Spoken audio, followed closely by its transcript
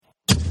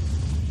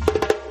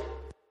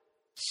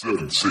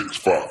7, 6,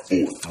 5,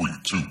 4, 3,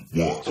 2, 1.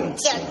 You'll never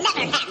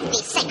have the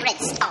sacred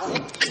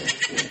stone.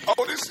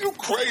 Oh, this you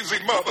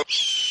crazy mother.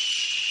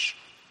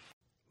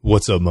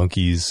 What's up,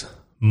 monkeys?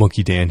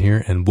 Monkey Dan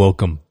here, and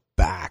welcome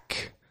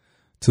back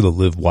to the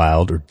Live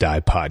Wild or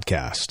Die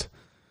podcast.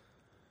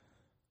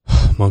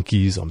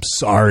 Monkeys, I'm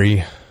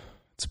sorry.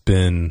 It's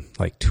been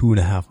like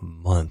 2.5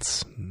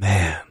 months.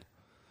 Man,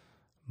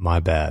 my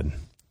bad.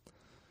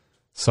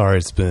 Sorry,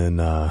 it's been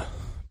a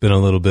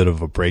little bit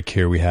of a break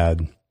here. We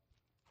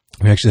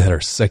actually had our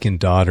second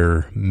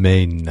daughter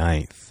May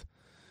 9th,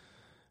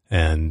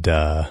 and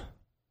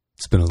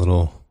it's been a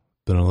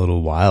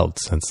little wild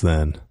since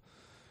then.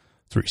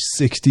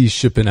 360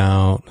 shipping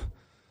out,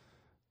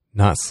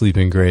 not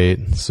sleeping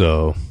great.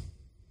 So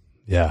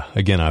yeah,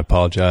 again, I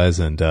apologize.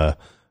 And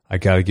I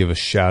got to give a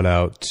shout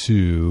out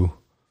to,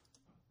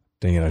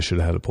 dang it, I should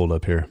have had it pulled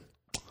up here.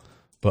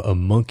 But a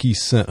monkey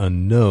sent a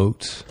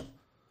note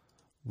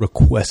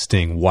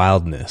requesting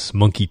wildness.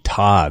 Monkey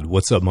Todd.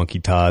 What's up, Monkey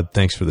Todd?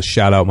 Thanks for the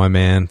shout out, my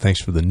man.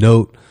 Thanks for the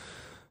note.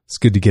 It's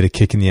good to get a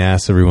kick in the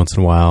ass every once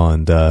in a while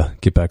and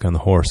get back on the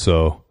horse.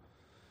 So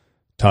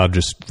Todd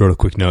just wrote a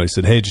quick note. He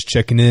said, hey, just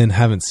checking in.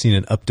 Haven't seen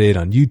an update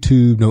on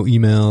YouTube. No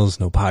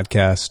emails, no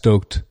podcast.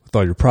 Stoked with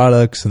all your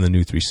products and the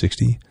new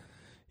 360.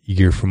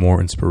 Eager for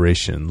more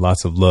inspiration.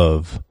 Lots of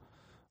love.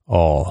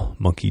 All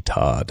Monkey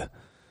Todd.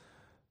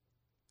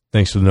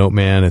 Thanks for the note,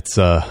 man. It's,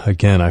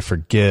 again, I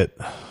forget.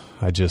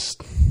 I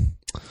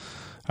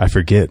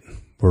forget.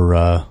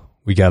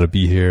 We got to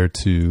be here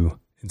to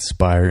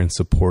inspire and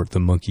support the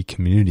monkey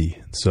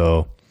community.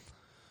 So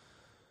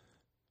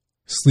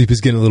sleep is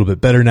getting a little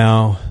bit better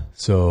now.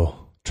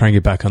 So try and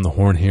get back on the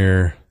horn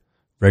here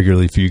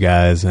regularly for you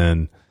guys.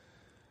 And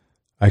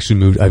I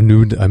actually I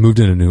moved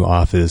in a new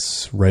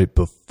office right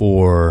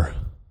before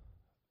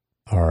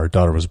our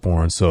daughter was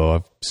born. So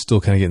I'm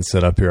still kind of getting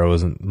set up here. I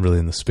wasn't really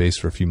in the space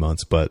for a few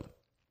months, but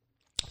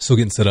still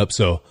getting set up.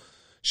 So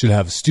should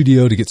have a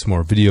studio to get some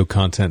more video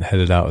content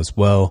headed out as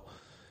well.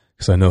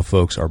 Because I know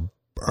folks are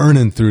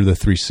burning through the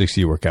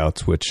 360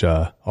 workouts, which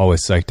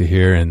always psyched to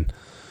hear. And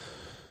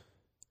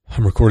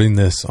I'm recording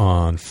this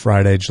on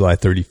Friday, July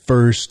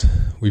 31st.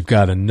 We've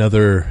got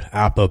another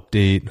app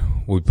update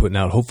we'll be putting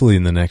out hopefully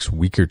in the next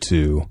week or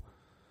two.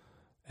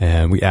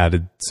 And we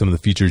added some of the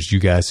features you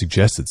guys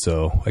suggested.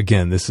 So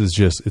again, it's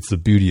the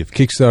beauty of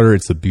Kickstarter.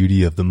 It's the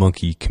beauty of the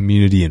monkey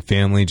community and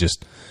family.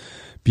 Just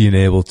being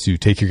able to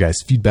take your guys'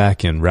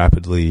 feedback and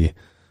rapidly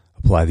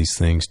apply these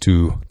things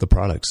to the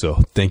product. So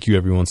thank you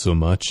everyone so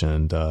much.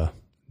 And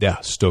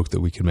stoked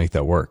that we can make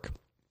that work.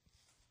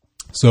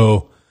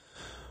 So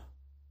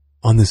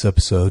on this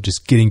episode,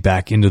 just getting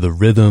back into the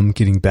rhythm,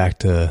 getting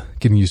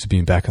used to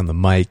being back on the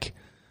mic.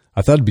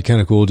 I thought it'd be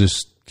kind of cool,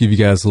 just give you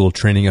guys a little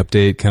training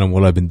update, kind of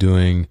what I've been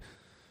doing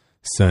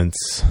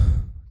since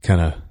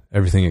kind of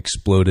everything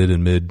exploded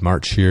in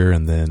mid-March here.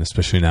 And then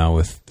especially now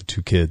with the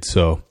 2 kids.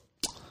 So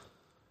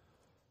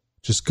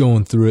just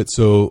going through it.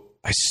 So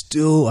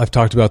I've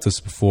talked about this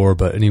before,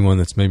 but anyone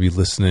that's maybe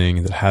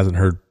listening that hasn't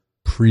heard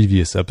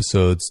previous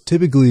episodes,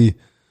 typically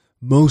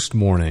most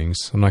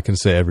mornings, I'm not going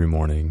to say every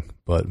morning,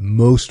 but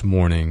most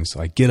mornings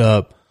I get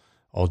up,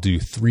 I'll do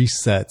 3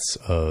 sets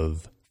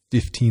of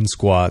 15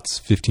 squats,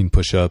 15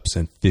 push-ups,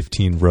 and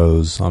 15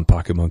 rows on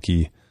Pocket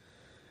Monkey.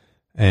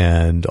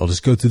 And I'll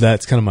just go through that.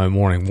 It's kind of my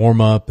morning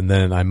warm-up, and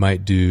then I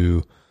might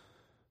do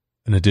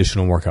an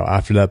additional workout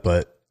after that.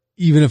 But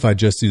even if I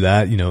just do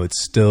that,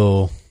 it's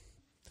still,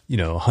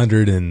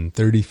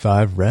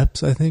 135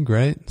 reps, I think,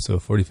 right? So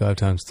 45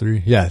 times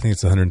 3. Yeah, I think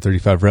it's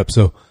 135 reps.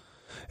 So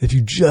if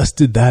you just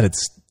did that,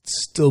 it's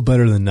still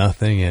better than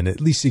nothing. And at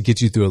least it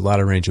gets you through a lot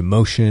of range of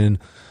motion.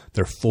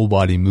 They're full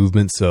body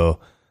movement. So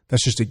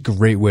that's just a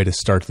great way to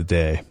start the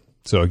day.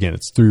 So again,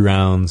 it's 3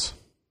 rounds,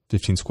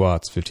 15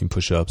 squats, 15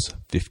 push-ups,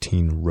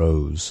 15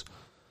 rows.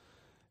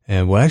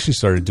 And what I actually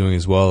started doing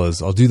as well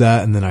is I'll do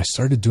that. And then I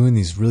started doing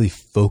these really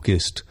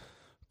focused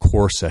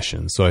core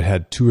sessions. So I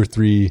had 2 or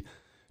 3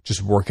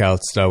 just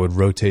workouts that I would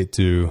rotate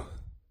through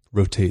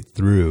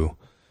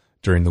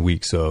during the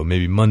week. So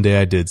maybe Monday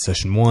I did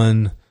session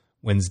 1,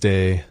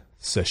 Wednesday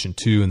session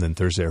 2, and then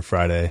Thursday or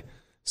Friday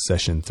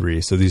session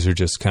 3. So these are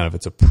just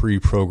it's a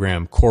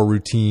pre-programmed core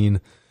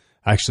routine.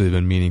 I actually have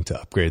been meaning to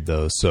upgrade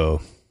those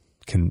so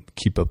can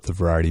keep up the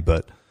variety.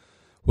 But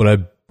what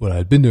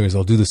I'd been doing is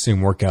I'll do the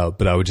same workout,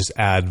 but I would just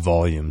add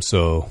volume.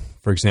 So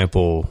for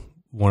example,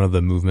 one of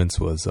the movements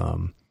was,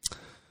 I'm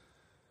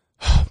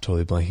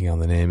totally blanking on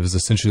the name. It was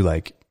essentially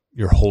like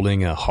you're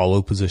holding a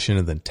hollow position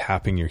and then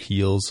tapping your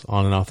heels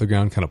on and off the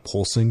ground, kind of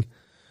pulsing.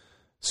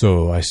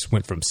 So I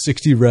went from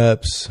 60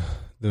 reps,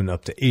 then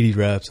up to 80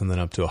 reps, and then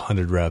up to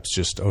 100 reps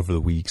just over the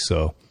week.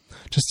 So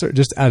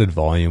just added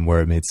volume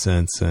where it made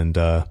sense, and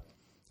I've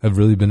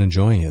really been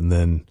enjoying it. And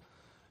then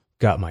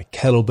got my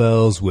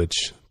kettlebells,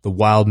 which the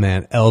wild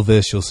man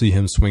Elvis, you'll see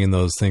him swinging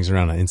those things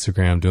around on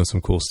Instagram, doing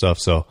some cool stuff.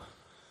 So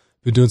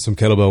been doing some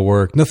kettlebell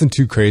work, nothing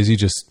too crazy,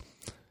 just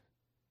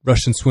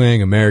Russian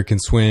swing, American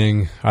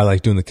swing. I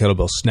like doing the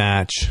kettlebell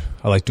snatch.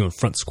 I like doing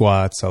front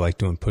squats. I like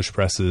doing push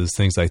presses,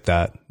 things like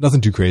that.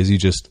 Nothing too crazy,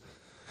 just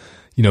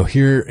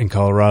here in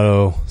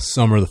Colorado,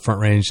 summer, the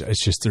Front Range,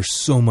 it's just, there's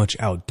so much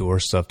outdoor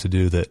stuff to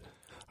do that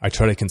I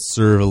try to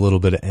conserve a little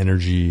bit of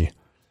energy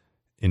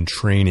in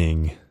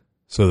training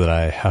so that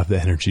I have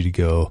the energy to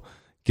go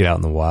get out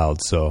in the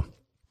wild. So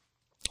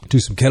do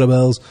some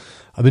kettlebells.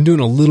 I've been doing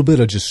a little bit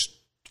of just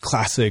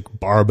classic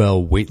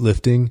barbell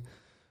weightlifting.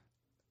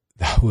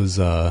 That was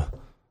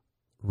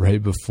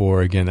right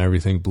before, again,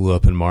 everything blew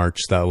up in March.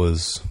 That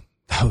was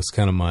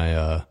kind of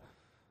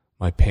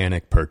my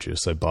panic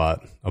purchase. I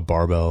bought a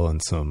barbell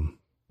and some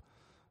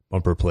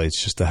bumper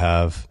plates just to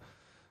have.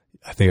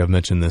 I think I've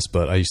mentioned this,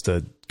 but I used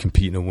to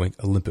compete in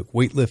Olympic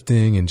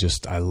weightlifting, and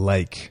just I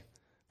like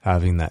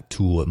having that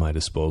tool at my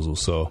disposal.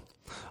 So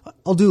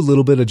I'll do a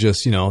little bit of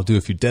just, I'll do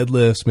a few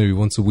deadlifts, maybe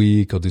once a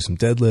week. I'll do some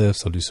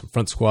deadlifts. I'll do some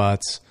front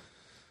squats,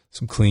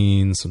 some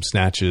cleans, some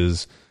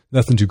snatches.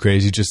 Nothing too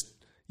crazy. Just,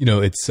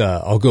 it's,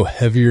 I'll go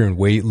heavier in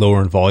weight,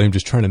 lower in volume,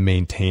 just trying to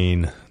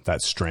maintain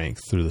that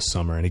strength through the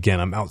summer. And again,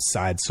 I'm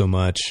outside so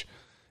much.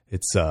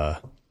 It's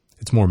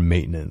more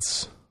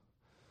maintenance.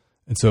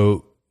 And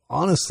so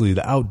honestly,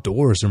 the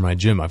outdoors are my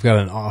gym. I've got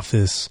an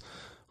office.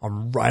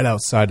 I'm right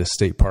outside a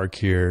state park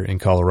here in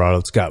Colorado.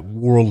 It's got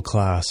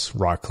world-class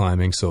rock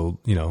climbing. So,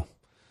 a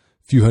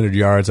few hundred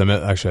yards. I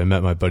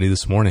met my buddy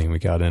this morning. We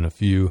got in a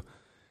few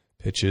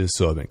pitches.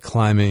 So I've been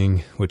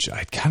climbing, which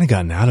I'd kind of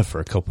gotten out of for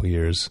a couple of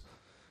years,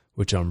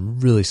 which I'm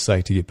really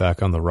psyched to get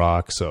back on the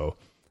rock. So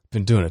I've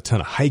been doing a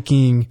ton of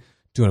hiking,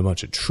 doing a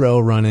bunch of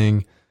trail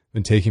running.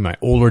 Been taking my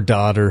older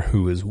daughter,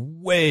 who is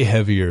way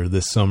heavier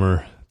this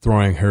summer,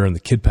 throwing her in the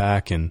kid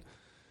pack, and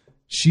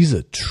she's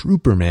a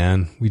trooper,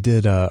 man. We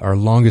did our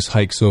longest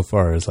hike so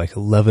far is like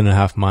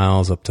 11.5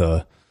 miles up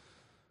to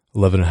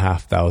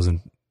 11,500,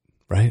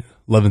 right?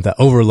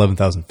 Over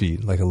 11,000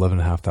 feet, like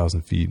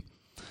 11,500 feet.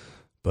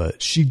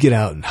 But she'd get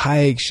out and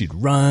hike, she'd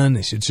run.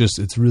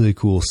 It's really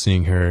cool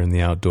seeing her in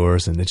the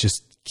outdoors. And it's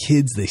just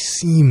kids,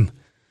 it's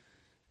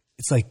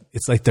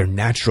like their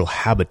natural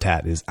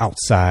habitat is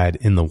outside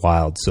in the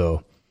wild.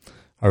 So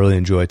I really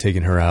enjoy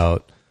taking her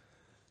out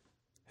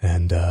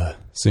and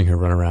seeing her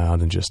run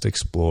around and just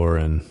explore.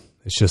 And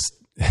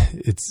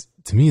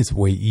to me, it's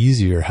way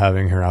easier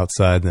having her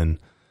outside than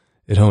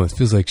at home. It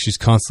feels like she's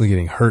constantly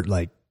getting hurt.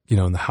 Like,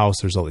 in the house,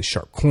 there's all these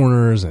sharp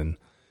corners and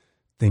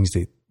things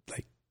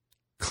like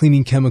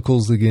cleaning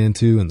chemicals they get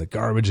into and the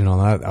garbage and all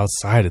that.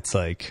 Outside, it's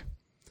like,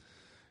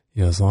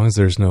 as long as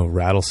there's no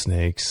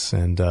rattlesnakes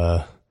and, or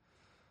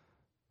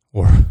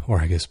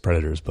I guess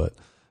predators, but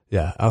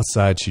yeah,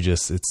 outside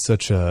it's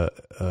such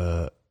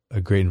a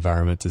great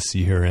environment to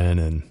see her in.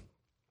 And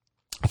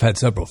I've had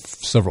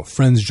several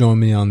friends join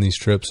me on these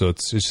trips. So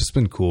it's just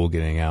been cool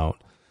getting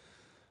out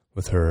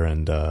with her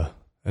and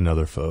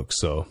other folks.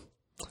 So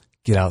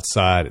get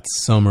outside.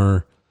 It's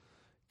summer,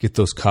 get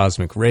those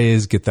cosmic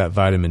rays, get that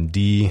vitamin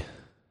D.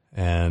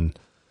 And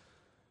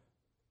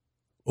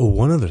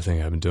one other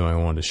thing I've been doing I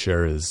wanted to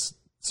share is,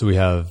 so we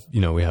have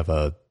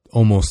a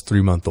almost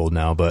 3-month-old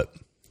now, but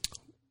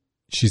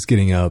she's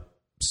getting up.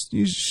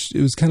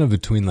 It was kind of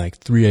between like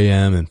 3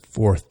 a.m. and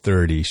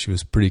 4:30. She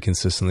was pretty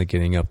consistently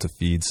getting up to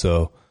feed.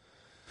 So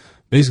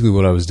basically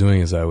what I was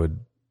doing is I would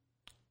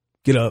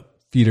get up,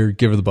 feed her,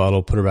 give her the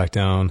bottle, put her back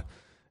down,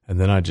 and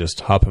then I'd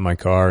just hop in my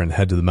car and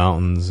head to the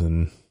mountains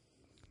and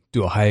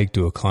do a hike,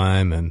 do a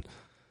climb. And,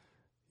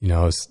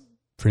 I was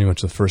pretty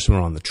much the first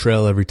one on the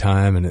trail every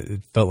time. And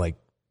it felt like,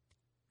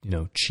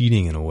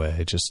 cheating in a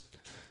way.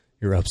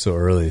 You're up so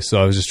early.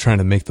 So I was just trying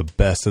to make the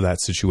best of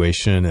that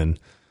situation. And,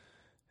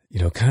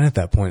 kind of at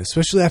that point,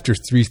 especially after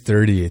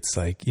 3:30, it's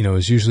like,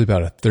 it's usually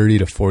about a 30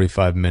 to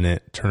 45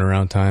 minute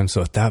turnaround time.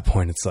 So at that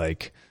point, it's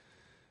like,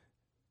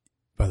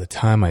 by the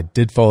time I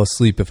did fall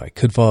asleep, if I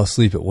could fall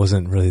asleep, it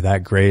wasn't really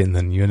that great. And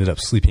then you ended up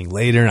sleeping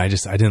later, and I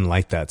didn't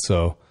like that.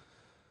 So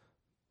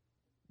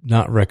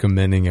not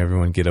recommending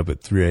everyone get up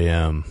at 3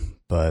 a.m.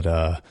 But,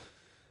 I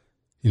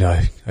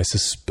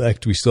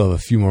suspect we still have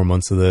a few more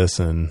months of this,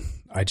 and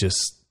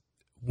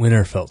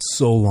winter felt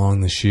so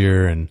long this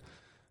year, and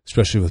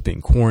especially with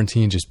being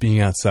quarantined, just being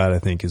outside, I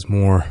think is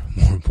more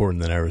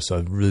important than ever. So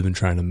I've really been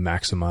trying to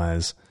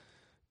maximize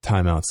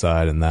time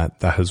outside, and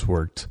that has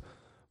worked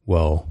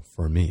well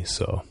for me.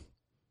 So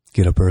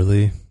get up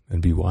early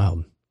and be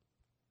wild.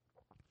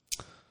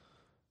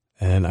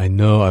 And I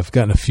know I've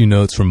gotten a few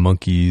notes from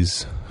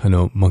monkeys. I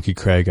know Monkey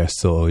Craig, I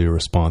still owe you a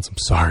response. I'm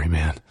sorry,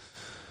 man.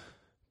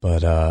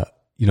 But, I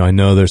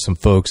know there's some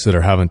folks that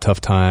are having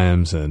tough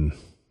times, and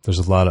there's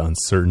a lot of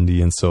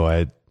uncertainty. And so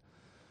I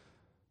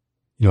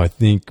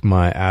think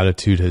my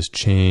attitude has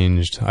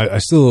changed. I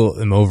still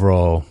am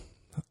overall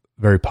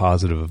very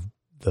positive of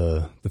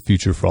the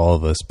future for all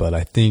of us, but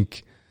I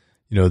think,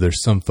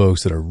 there's some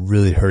folks that are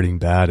really hurting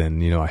bad,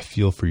 and, I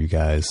feel for you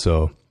guys.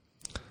 So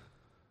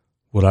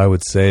what I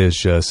would say is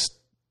just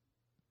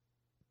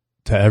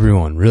to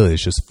everyone, really,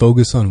 is just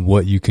focus on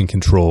what you can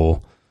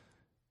control.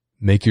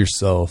 Make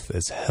yourself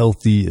as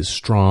healthy, as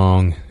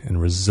strong, and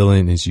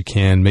resilient as you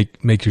can.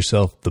 Make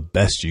yourself the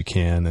best you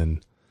can,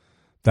 and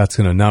that's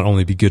going to not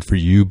only be good for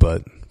you,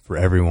 but for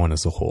everyone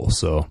as a whole.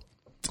 So,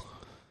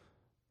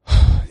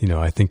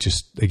 I think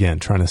just, again,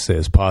 trying to stay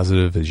as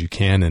positive as you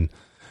can. And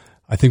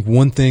I think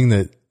one thing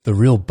that the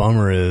real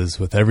bummer is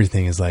with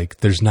everything is like,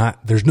 it's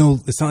not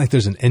like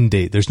there's an end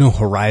date. There's no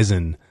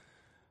horizon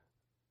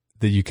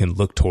that you can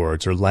look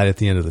towards or light at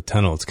the end of the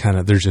tunnel. It's kind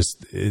of,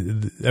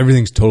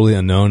 everything's totally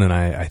unknown. And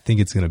I think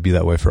it's going to be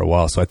that way for a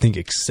while. So I think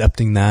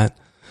accepting that,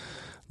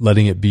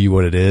 letting it be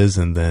what it is,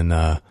 and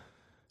then,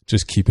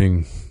 just keep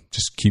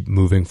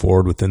moving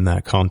forward within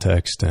that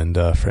context and,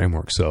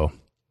 framework. So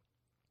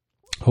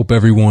hope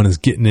everyone is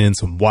getting in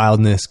some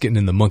wildness, getting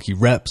in the monkey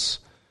reps,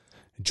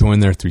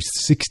 enjoying their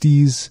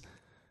 360s.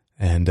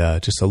 And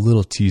just a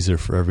little teaser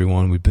for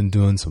everyone. We've been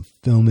doing some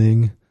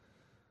filming,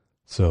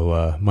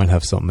 so might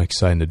have something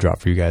exciting to drop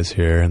for you guys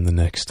here in the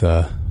next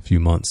few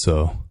months.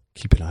 So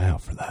keep an eye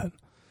out for that.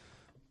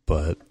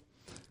 But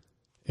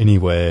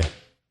anyway,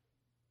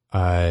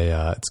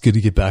 it's good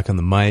to get back on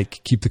the mic,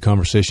 keep the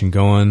conversation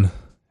going.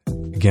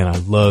 Again, I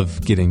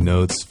love getting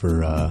notes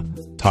for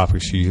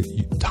topics you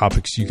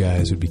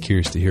guys would be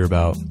curious to hear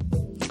about.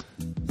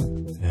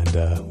 And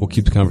we'll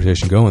keep the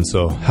conversation going.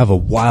 So have a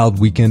wild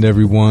weekend,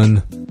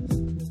 everyone.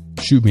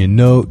 Shoot me a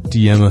note,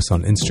 DM us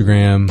on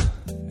Instagram,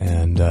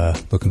 and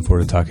looking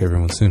forward to talking to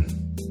everyone soon.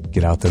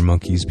 Get out there,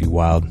 monkeys. Be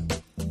wild.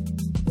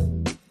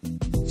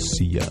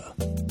 See ya.